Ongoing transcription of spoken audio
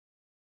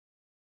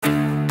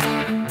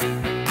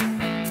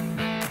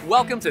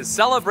Welcome to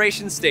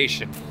Celebration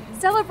Station.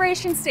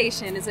 Celebration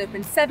Station is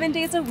open 7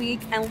 days a week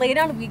and late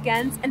on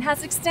weekends and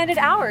has extended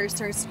hours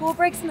during school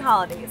breaks and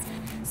holidays.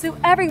 So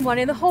everyone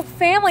in the whole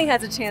family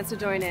has a chance to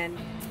join in.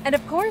 And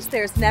of course,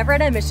 there's never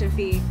an admission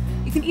fee.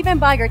 You can even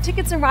buy your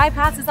tickets and ride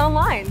passes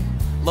online.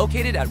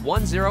 Located at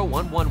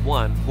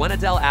 10111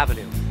 Gwenadell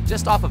Avenue,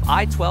 just off of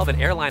I-12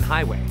 and Airline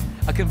Highway,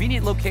 a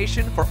convenient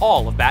location for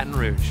all of Baton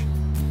Rouge.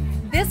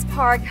 This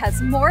park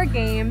has more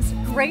games,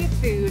 great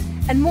food,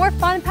 and more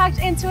fun packed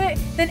into it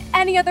than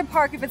any other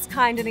park of its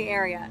kind in the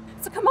area.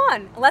 So come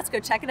on, let's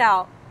go check it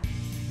out.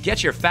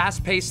 Get your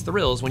fast-paced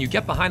thrills when you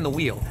get behind the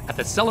wheel at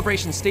the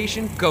Celebration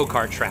Station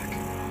go-kart track.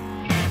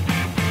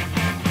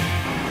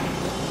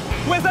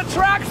 With a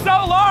track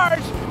so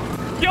large,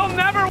 you'll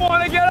never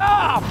want to get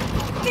off!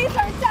 These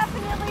are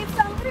definitely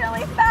some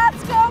really fast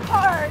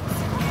go-karts!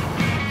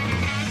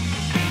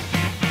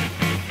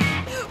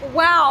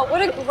 Wow,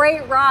 what a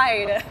great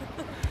ride!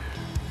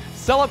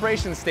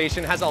 Celebration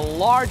Station has a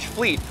large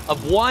fleet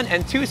of 1-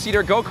 and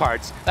 2-seater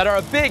go-karts that are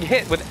a big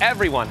hit with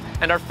everyone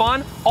and are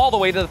fun all the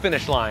way to the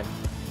finish line.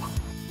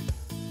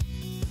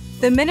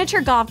 The miniature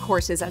golf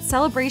courses at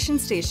Celebration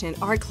Station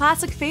are a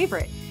classic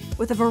favorite.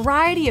 With a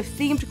variety of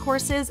themed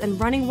courses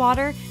and running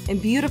water and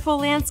beautiful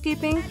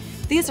landscaping,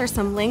 these are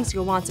some links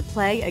you'll want to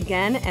play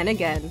again and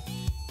again.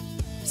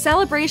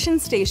 Celebration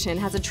Station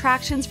has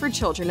attractions for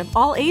children of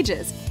all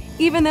ages,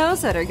 even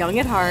those that are young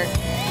at heart.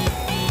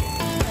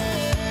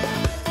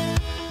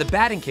 The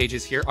batting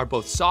cages here are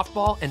both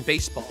softball and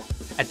baseball,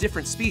 at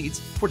different speeds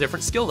for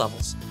different skill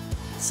levels.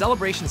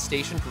 Celebration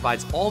Station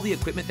provides all the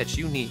equipment that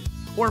you need,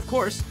 or of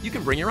course, you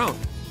can bring your own.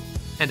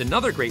 And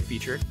another great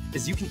feature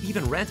is you can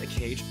even rent a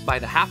cage by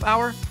the half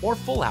hour or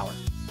full hour.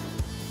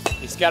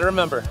 You just gotta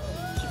remember,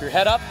 keep your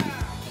head up,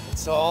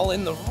 it's all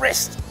in the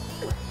wrist.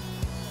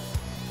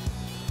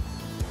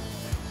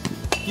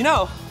 You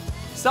know,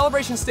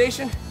 Celebration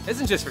Station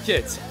isn't just for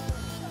kids.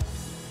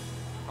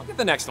 I'll get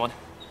the next one.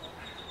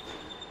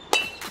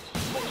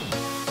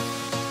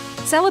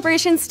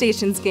 Celebration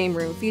Station's game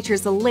room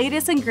features the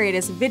latest and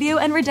greatest video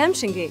and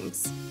redemption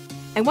games.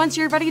 And once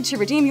you're ready to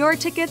redeem your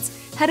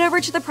tickets, head over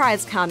to the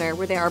prize counter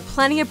where there are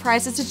plenty of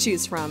prizes to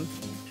choose from.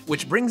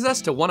 Which brings us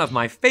to one of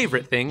my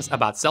favorite things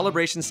about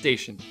Celebration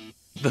Station,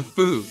 the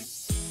food.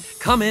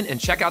 Come in and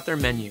check out their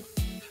menu.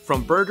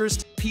 From burgers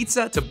to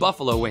pizza to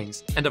buffalo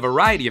wings and a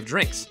variety of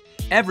drinks,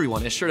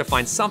 everyone is sure to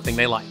find something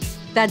they like.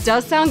 That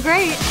does sound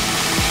great.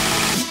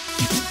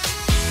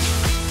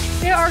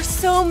 There are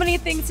so many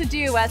things to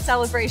do at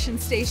Celebration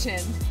Station.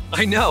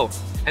 I know,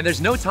 and there's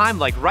no time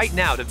like right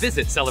now to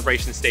visit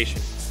Celebration Station.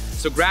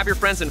 So grab your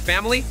friends and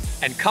family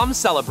and come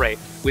celebrate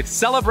with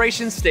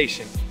Celebration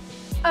Station.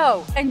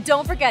 Oh, and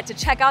don't forget to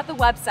check out the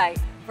website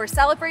for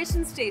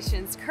Celebration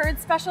Station's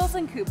current specials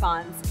and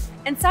coupons,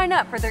 and sign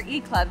up for their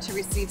e-club to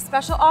receive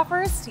special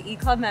offers to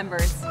e-club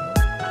members.